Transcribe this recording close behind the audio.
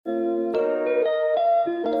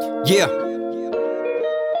Yeah,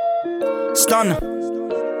 Stunna.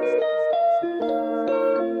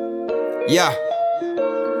 Yeah.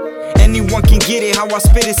 Anyone can get it, how I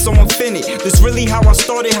spit it so infinite. This really how I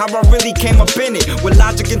started, how I really came up in it. With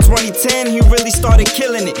Logic in 2010, he really started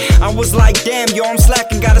killing it. I was like, damn, yo, I'm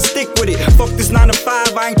slacking, gotta stick with it. Fuck this 9 to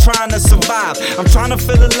 5, I ain't trying to survive. I'm trying to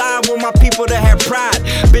feel alive with my people that have pride.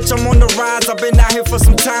 Bitch, I'm on the rise, I've been out here for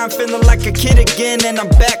some time, feeling like a kid again, and I'm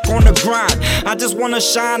back on the grind. I just wanna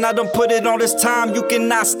shine, I done put it all this time. You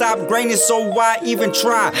cannot stop graining, so why even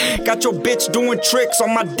try? Got your bitch doing tricks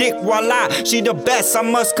on my dick while she the best, I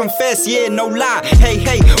must confess, yeah, no lie. Hey,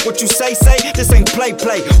 what you say, this ain't play.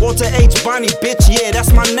 Walter H. Bonnie, bitch, yeah,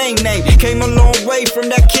 that's my name. Came a long way from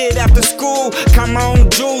that kid after school. Got my own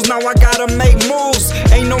jewels, now I gotta make moves.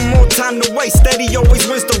 Ain't no more time to waste, steady always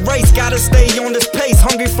wins the race. Gotta stay on this pace,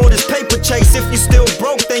 hungry for this paper chase. If you still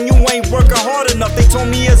broke, then you ain't working hard enough. They told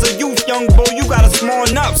me as a youth, young boy, you gotta small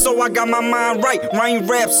enough. So I got my mind right, rain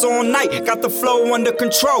raps all night. Got the flow under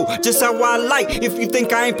control, just how I like. If you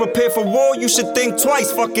think I ain't prepared for war, you should think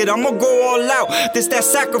twice. Fuck it, I'ma go all out, this that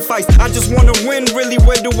sacrifice. I just wanna win, really,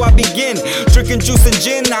 where do I begin? Drinking juice and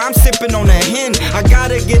gin, now I'm sipping on that hen. I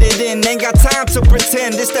gotta get it in, ain't got time to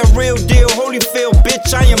pretend. This that real deal, Holyfield,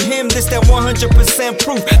 bitch, I am him. This that 100%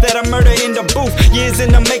 proof that I murder in the booth. Years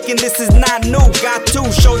in the making, this is not new. Got to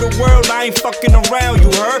show the world I ain't fucking around,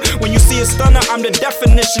 you heard? When you see a stunner, I'm the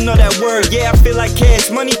definition of that word. Yeah, I feel like cash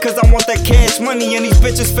money, cause I want that cash money. And these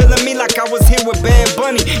bitches feeling me like I was here with Bad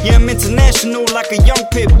Bunny. Yeah, I'm international like a young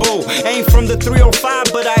pit bull. Ain't from the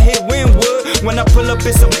 305, but I hit Winwood. When I pull up,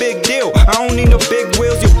 it's a big deal. I don't need no big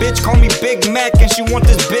wheels. Your bitch call me Big Mac and she want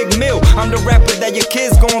this big meal. I'm the rapper that your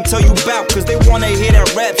kids gon' tell you about, cause they wanna hear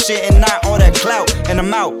that rap shit and not all that clout. And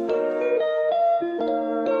I'm out.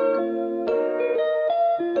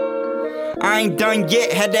 I ain't done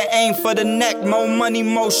yet, had to aim for the neck. More money,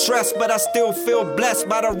 more stress, but I still feel blessed.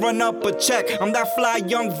 About to run up a check, I'm that fly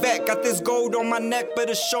young vet. Got this gold on my neck,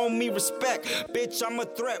 better show me respect. Bitch, I'm a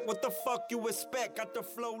threat, what the fuck you expect? Got the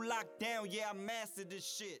flow locked down, yeah, I mastered this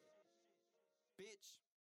shit, bitch.